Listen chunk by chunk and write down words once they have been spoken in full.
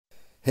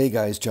Hey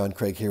guys, John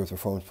Craig here with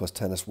Performance Plus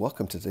Tennis.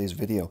 Welcome to today's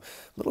video. A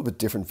little bit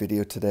different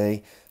video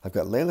today. I've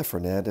got Leylah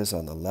Fernandez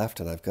on the left,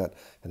 and I've got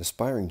an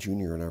aspiring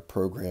junior in our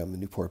program, the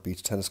Newport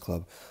Beach Tennis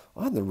Club,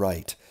 on the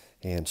right.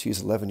 And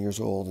she's 11 years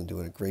old and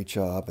doing a great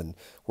job and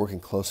working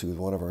closely with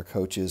one of our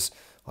coaches.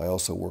 I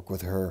also work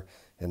with her,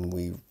 and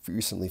we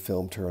recently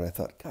filmed her, and I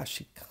thought, gosh,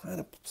 she kind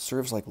of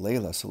serves like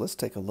Leylah, so let's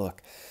take a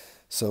look.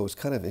 So it's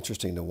kind of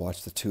interesting to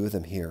watch the two of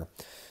them here.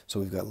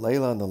 So we've got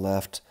Leylah on the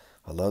left.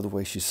 I love the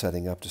way she's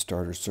setting up to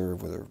start her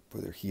serve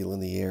with her heel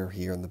in the air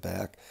here in the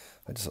back.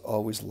 I just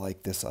always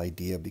like this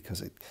idea because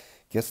it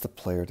gets the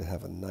player to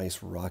have a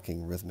nice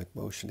rocking rhythmic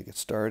motion to get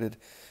started.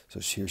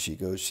 So here she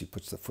goes. She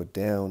puts the foot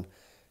down,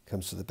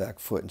 comes to the back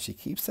foot, and she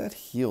keeps that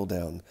heel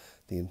down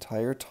the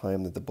entire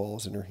time that the ball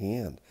is in her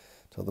hand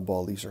until the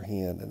ball leaves her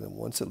hand. And then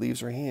once it leaves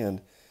her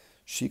hand,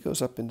 she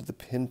goes up into the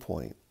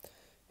pinpoint.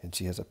 And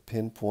she has a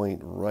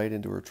pinpoint right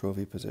into her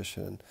trophy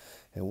position.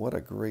 And what a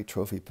great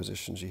trophy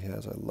position she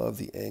has. I love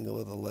the angle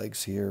of the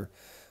legs here.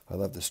 I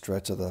love the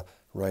stretch of the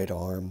right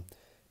arm.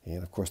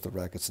 And of course the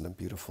racket's in a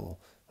beautiful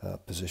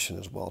position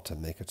as well to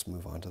make its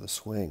move onto the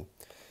swing.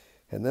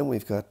 And then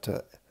we've got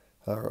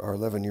our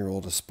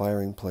 11-year-old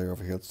aspiring player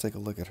over here. Let's take a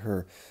look at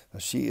her. Now,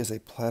 she is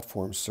a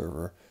platform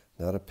server,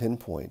 not a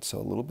pinpoint. So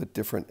a little bit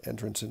different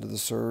entrance into the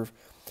serve.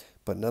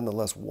 But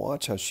nonetheless,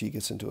 watch how she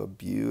gets into a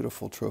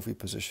beautiful trophy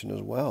position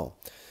as well.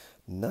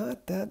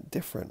 Not that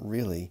different,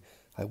 really.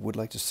 I would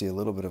like to see a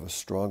little bit of a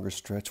stronger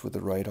stretch with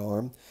the right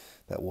arm.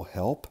 That will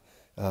help.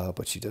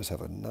 But she does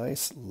have a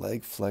nice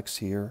leg flex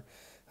here.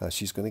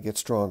 She's going to get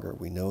stronger.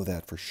 We know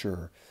that for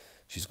sure.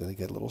 She's going to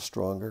get a little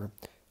stronger.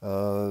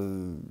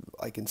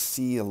 I can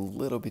see a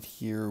little bit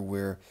here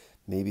where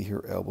maybe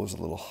her elbow's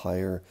a little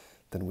higher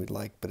than we'd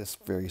like, but it's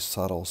very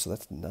subtle, so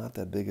that's not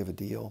that big of a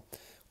deal.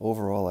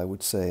 Overall, I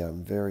would say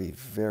I'm very,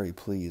 very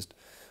pleased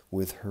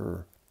with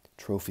her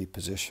trophy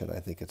position. I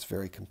think it's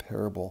very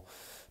comparable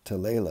to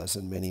Leylah's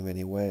in many,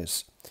 many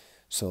ways.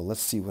 So let's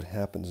see what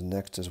happens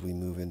next as we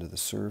move into the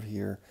serve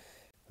here.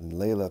 And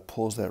Leylah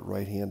pulls that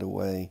right hand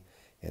away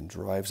and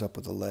drives up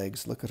with the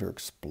legs. Look at her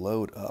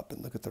explode up,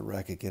 and look at the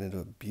racket get into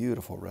a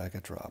beautiful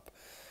racket drop.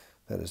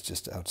 That is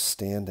just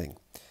outstanding.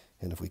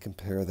 And if we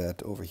compare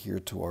that over here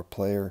to our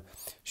player,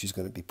 she's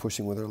going to be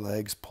pushing with her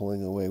legs,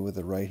 pulling away with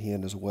the right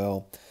hand as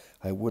well.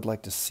 I would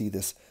like to see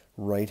this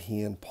right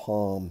hand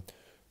palm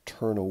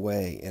turn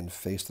away and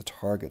face the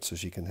target so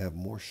she can have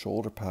more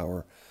shoulder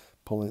power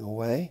pulling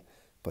away.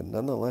 But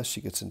nonetheless,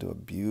 she gets into a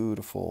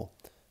beautiful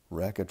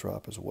racket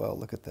drop as well.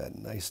 Look at that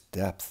nice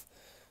depth.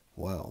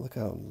 Wow, look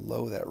how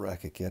low that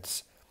racket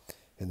gets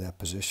in that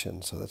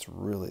position. So that's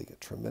really a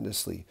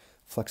tremendously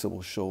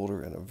flexible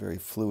shoulder and a very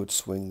fluid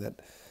swing that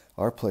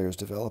our player is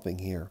developing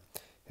here.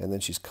 And then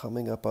she's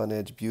coming up on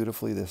edge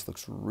beautifully. This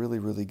looks really,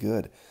 really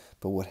good.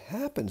 But what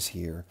happens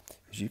here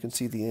is you can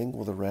see the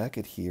angle of the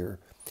racket here.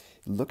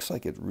 It looks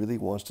like it really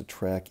wants to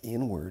track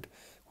inward,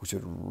 which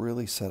would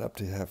really set up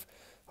to have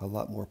a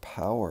lot more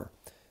power.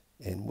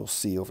 And we'll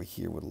see over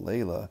here with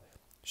Leylah,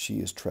 she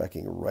is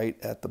tracking right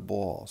at the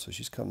ball. So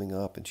she's coming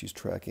up and she's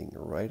tracking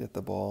right at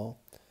the ball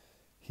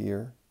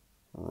here,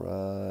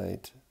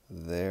 right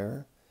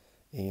there.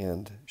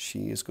 And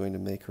she is going to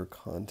make her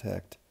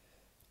contact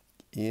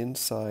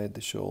inside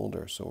the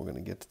shoulder. So we're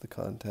going to get to the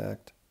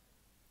contact,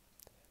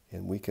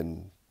 and we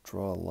can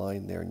draw a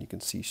line there, and you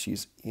can see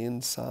she's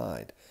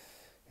inside.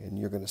 And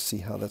you're going to see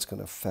how that's going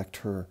to affect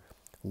her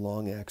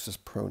long axis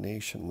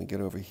pronation. We get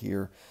over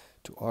here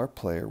to our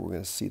player, we're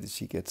going to see that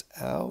she gets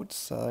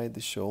outside the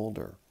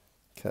shoulder.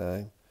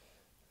 Okay,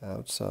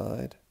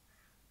 outside,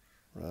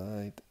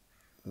 right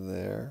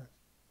there.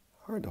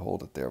 Hard to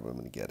hold it there, but I'm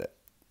going to get it.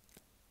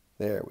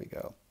 There we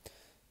go.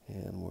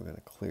 And we're going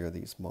to clear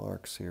these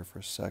marks here for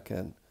a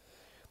second.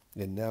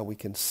 And now we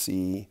can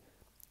see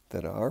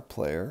that our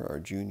player, our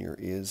junior,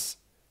 is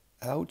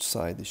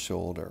outside the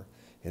shoulder.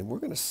 And we're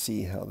going to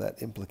see how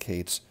that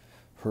implicates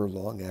her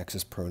long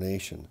axis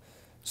pronation.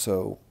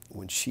 So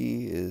when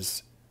she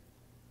is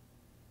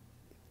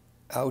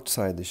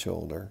outside the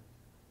shoulder,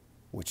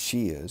 which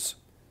she is,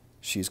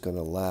 she's going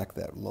to lack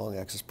that long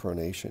axis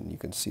pronation. You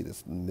can see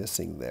that's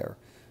missing there.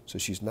 So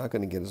she's not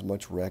going to get as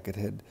much racket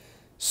head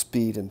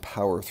speed and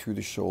power through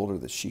the shoulder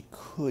that she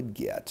could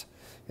get.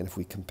 And if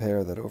we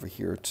compare that over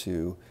here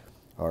to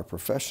our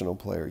professional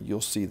player, you'll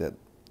see that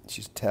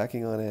she's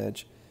tacking on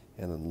edge,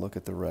 and then look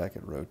at the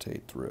racket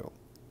rotate through.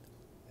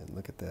 And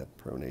look at that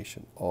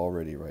pronation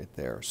already right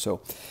there.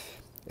 So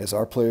as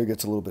our player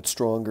gets a little bit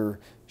stronger,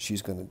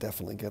 she's going to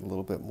definitely get a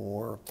little bit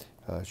more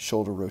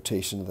shoulder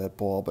rotation of that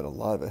ball, but a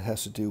lot of it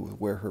has to do with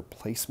where her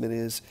placement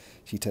is.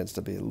 She tends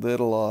to be a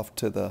little off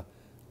to the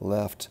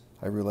left.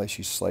 I realize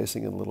she's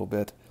slicing a little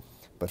bit,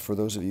 but for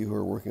those of you who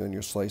are working on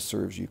your slice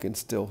serves, you can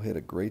still hit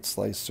a great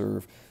slice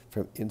serve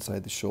from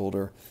inside the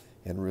shoulder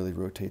and really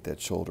rotate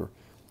that shoulder,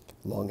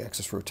 long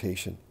axis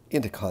rotation,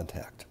 into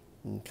contact.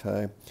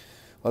 Okay.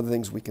 Other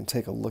things we can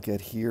take a look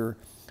at here.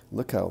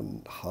 Look how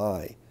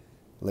high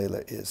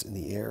Leylah is in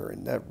the air,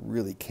 and that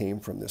really came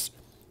from this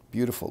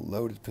beautiful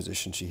loaded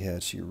position she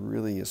had. She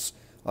really is,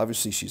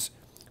 obviously she's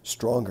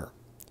stronger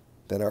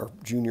than our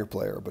junior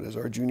player. But as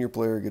our junior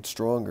player gets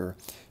stronger,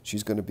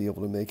 she's going to be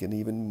able to make an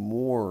even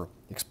more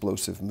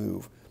explosive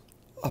move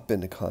up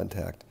into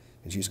contact,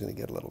 and she's going to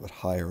get a little bit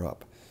higher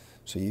up.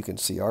 So you can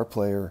see our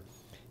player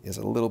is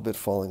a little bit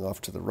falling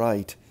off to the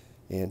right,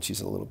 and she's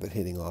a little bit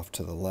hitting off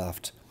to the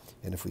left.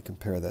 And if we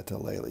compare that to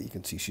Leyla, you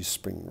can see she's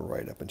springing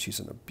right up, and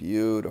she's in a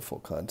beautiful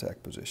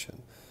contact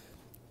position.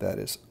 That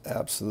is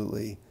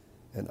absolutely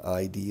an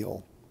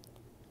ideal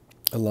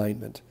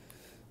alignment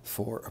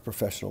for a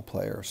professional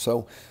player.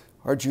 So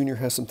our junior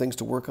has some things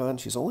to work on.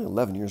 She's only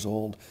 11 years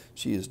old.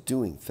 She is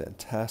doing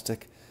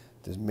fantastic.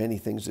 There's many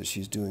things that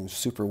she's doing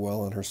super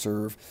well on her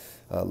serve.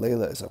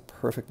 Leyla is a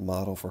perfect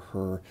model for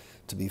her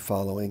to be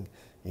following,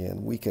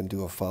 and we can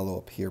do a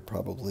follow-up here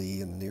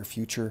probably in the near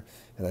future,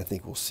 and I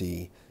think we'll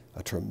see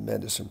a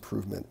tremendous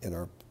improvement in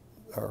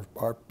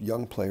our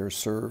young player's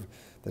serve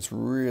that's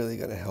really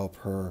going to help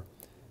her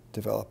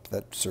develop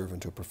that serve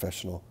into a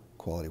professional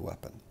quality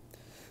weapon.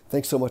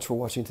 Thanks so much for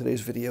watching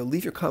today's video.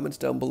 Leave your comments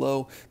down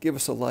below. Give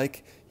us a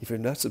like. If you're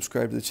not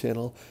subscribed to the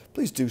channel,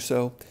 please do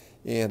so.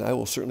 And I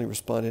will certainly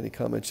respond to any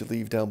comments you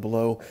leave down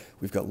below.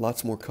 We've got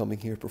lots more coming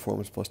here at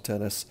Performance Plus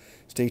Tennis.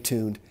 Stay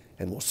tuned,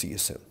 and we'll see you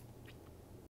soon.